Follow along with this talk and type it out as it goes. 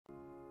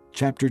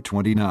Chapter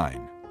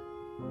 29.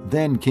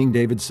 Then King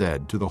David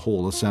said to the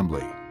whole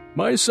assembly,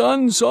 My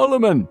son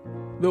Solomon,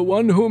 the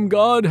one whom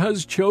God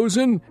has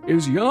chosen,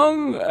 is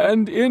young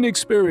and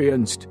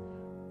inexperienced.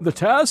 The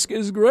task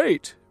is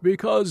great,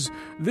 because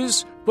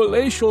this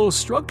palatial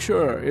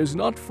structure is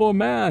not for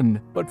man,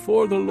 but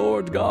for the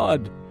Lord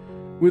God.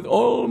 With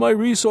all my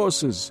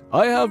resources,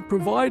 I have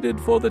provided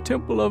for the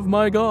temple of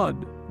my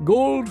God,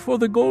 gold for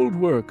the gold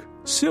work,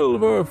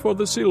 silver for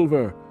the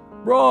silver,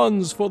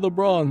 bronze for the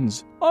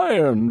bronze,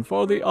 iron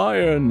for the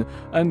iron,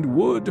 and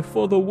wood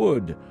for the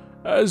wood,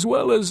 as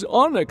well as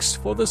onyx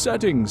for the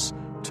settings,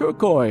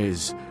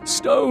 turquoise,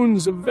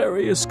 stones of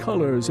various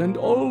colors, and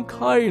all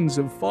kinds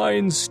of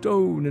fine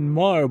stone and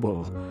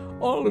marble,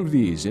 all of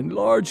these in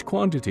large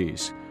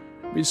quantities.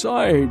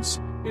 Besides,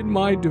 in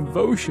my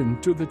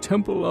devotion to the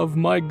temple of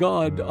my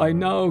God, I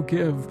now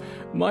give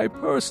my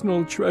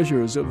personal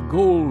treasures of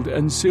gold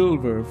and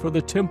silver for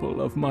the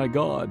temple of my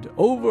God,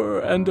 over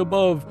and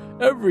above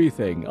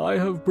everything I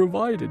have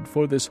provided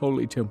for this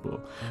holy temple.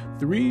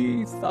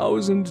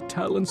 3,000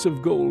 talents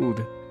of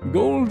gold,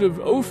 gold of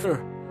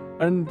Ophir,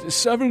 and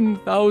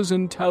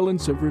 7,000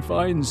 talents of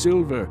refined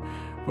silver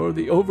for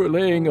the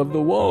overlaying of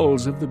the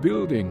walls of the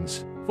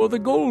buildings, for the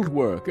gold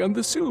work and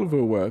the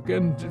silver work,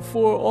 and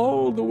for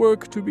all the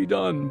work to be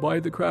done by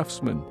the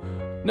craftsmen.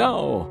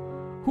 Now,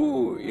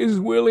 who is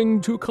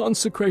willing to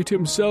consecrate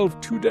himself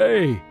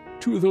today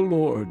to the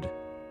Lord?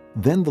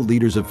 Then the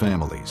leaders of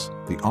families,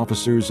 the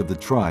officers of the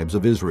tribes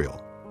of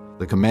Israel,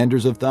 the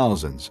commanders of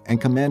thousands and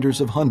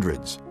commanders of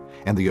hundreds,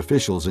 and the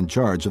officials in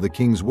charge of the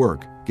king's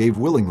work gave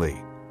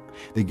willingly.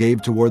 They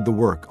gave toward the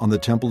work on the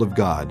temple of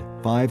God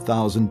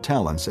 5,000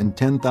 talents and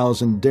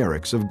 10,000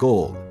 derricks of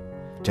gold,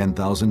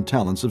 10,000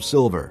 talents of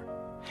silver,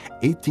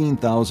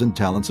 18,000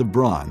 talents of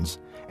bronze,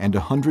 and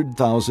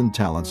 100,000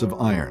 talents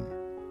of iron.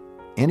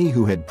 Any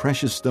who had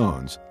precious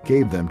stones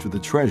gave them to the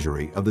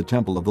treasury of the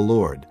temple of the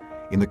Lord,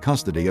 in the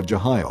custody of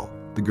Jehiel,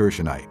 the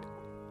Gershonite.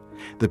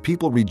 The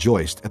people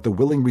rejoiced at the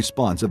willing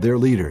response of their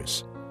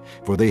leaders,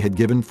 for they had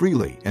given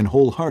freely and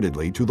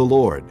wholeheartedly to the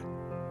Lord.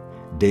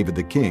 David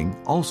the king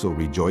also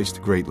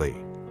rejoiced greatly.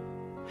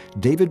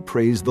 David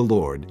praised the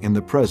Lord in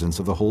the presence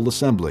of the whole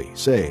assembly,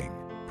 saying,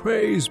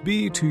 Praise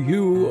be to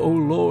you, O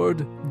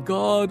Lord,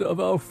 God of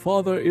our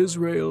father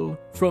Israel,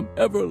 from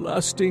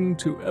everlasting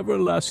to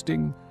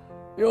everlasting.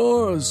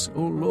 Yours,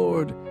 O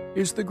Lord,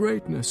 is the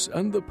greatness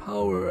and the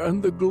power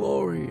and the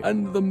glory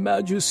and the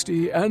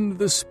majesty and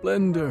the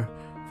splendor,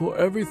 for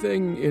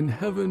everything in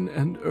heaven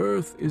and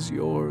earth is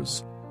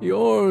yours.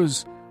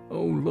 Yours,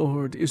 O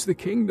Lord, is the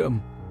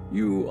kingdom.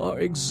 You are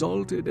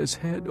exalted as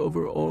head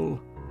over all.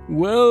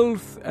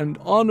 Wealth and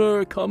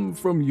honor come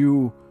from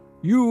you.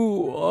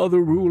 You are the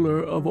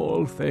ruler of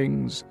all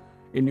things.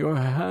 In your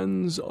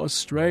hands are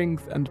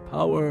strength and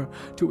power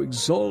to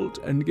exalt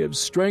and give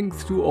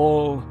strength to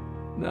all.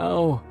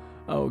 Now,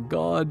 our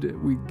God,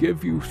 we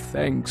give you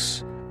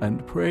thanks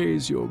and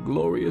praise your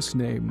glorious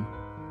name.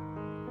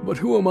 But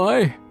who am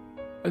I,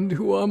 and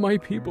who are my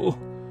people,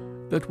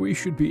 that we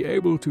should be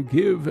able to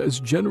give as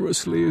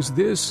generously as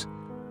this?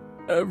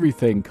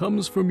 Everything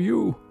comes from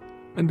you,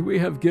 and we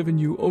have given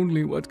you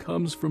only what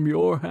comes from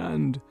your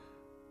hand.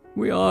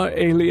 We are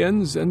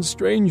aliens and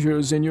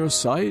strangers in your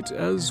sight,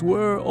 as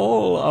were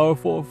all our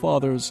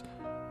forefathers.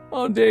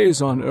 Our days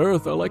on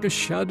earth are like a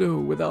shadow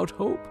without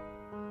hope.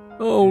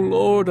 O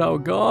Lord our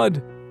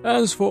God,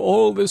 as for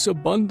all this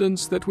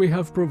abundance that we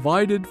have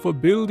provided for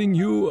building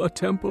you a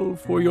temple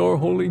for your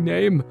holy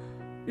name,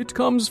 it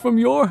comes from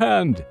your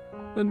hand,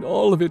 and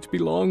all of it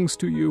belongs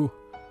to you.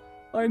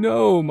 I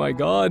know, my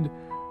God,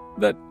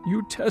 that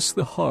you test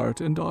the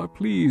heart and are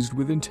pleased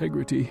with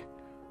integrity.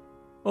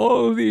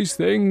 All these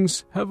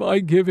things have I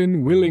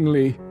given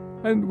willingly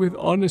and with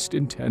honest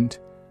intent,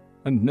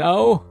 and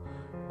now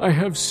I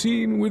have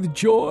seen with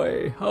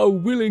joy how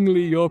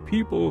willingly your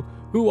people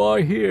who are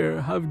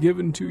here have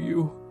given to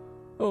you.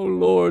 O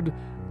Lord,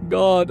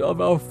 God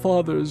of our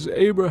fathers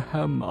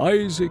Abraham,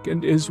 Isaac,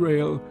 and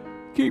Israel,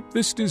 keep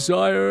this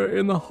desire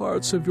in the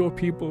hearts of your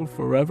people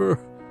forever,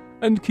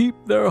 and keep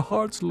their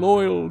hearts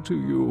loyal to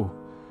you.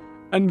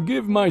 And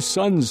give my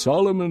son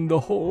Solomon the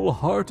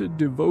wholehearted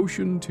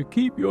devotion to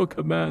keep your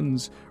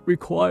commands,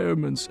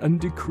 requirements, and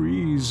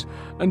decrees,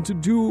 and to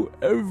do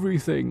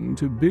everything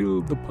to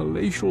build the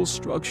palatial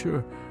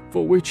structure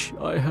for which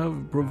I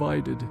have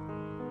provided.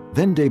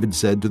 Then David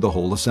said to the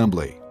whole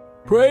assembly,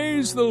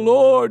 Praise the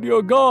Lord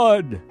your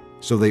God!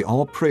 So they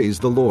all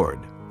praised the Lord,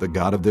 the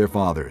God of their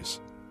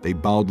fathers. They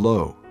bowed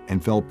low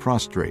and fell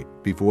prostrate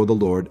before the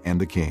Lord and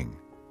the king.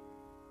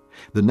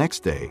 The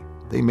next day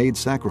they made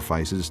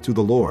sacrifices to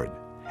the Lord,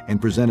 and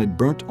presented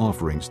burnt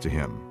offerings to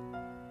him,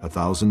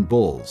 1,000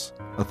 bulls,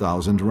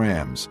 1,000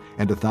 rams,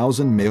 and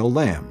 1,000 male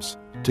lambs,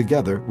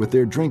 together with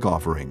their drink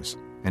offerings,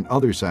 and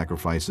other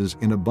sacrifices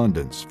in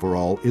abundance for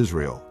all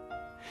Israel.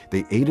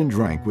 They ate and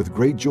drank with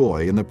great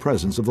joy in the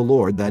presence of the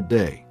Lord that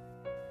day.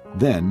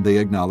 Then they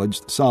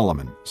acknowledged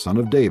Solomon, son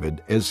of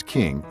David, as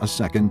king a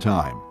second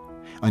time,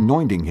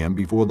 anointing him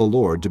before the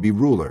Lord to be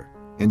ruler,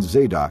 and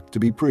Zadok to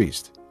be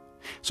priest.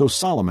 So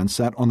Solomon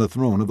sat on the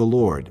throne of the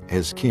Lord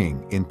as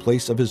king in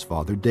place of his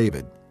father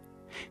David.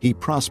 He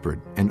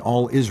prospered, and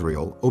all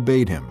Israel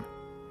obeyed him.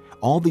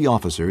 All the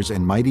officers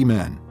and mighty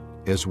men,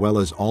 as well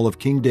as all of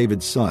King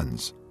David's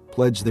sons,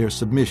 pledged their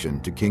submission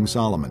to King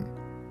Solomon.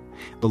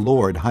 The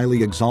Lord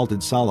highly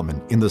exalted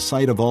Solomon in the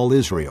sight of all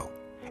Israel,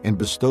 and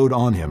bestowed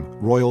on him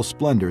royal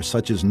splendor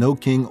such as no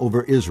king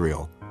over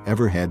Israel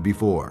ever had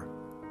before.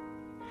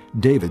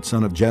 David,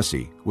 son of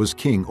Jesse, was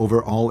king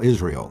over all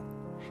Israel.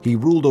 He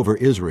ruled over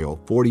Israel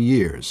 40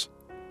 years,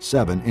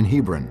 7 in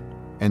Hebron,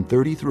 and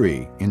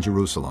 33 in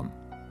Jerusalem.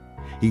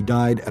 He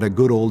died at a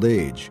good old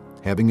age,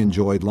 having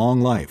enjoyed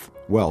long life,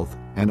 wealth,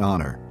 and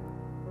honor.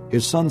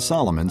 His son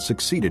Solomon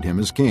succeeded him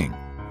as king.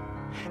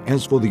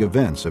 As for the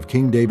events of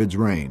King David's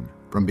reign,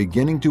 from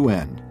beginning to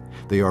end,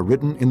 they are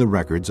written in the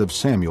records of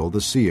Samuel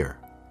the seer,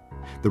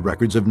 the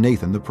records of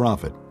Nathan the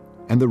prophet,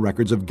 and the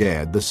records of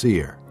Gad the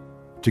seer,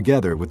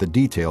 together with the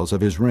details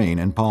of his reign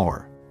and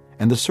power,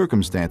 and the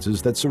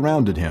circumstances that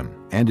surrounded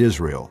him and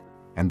Israel,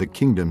 and the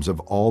kingdoms of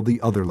all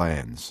the other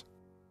lands.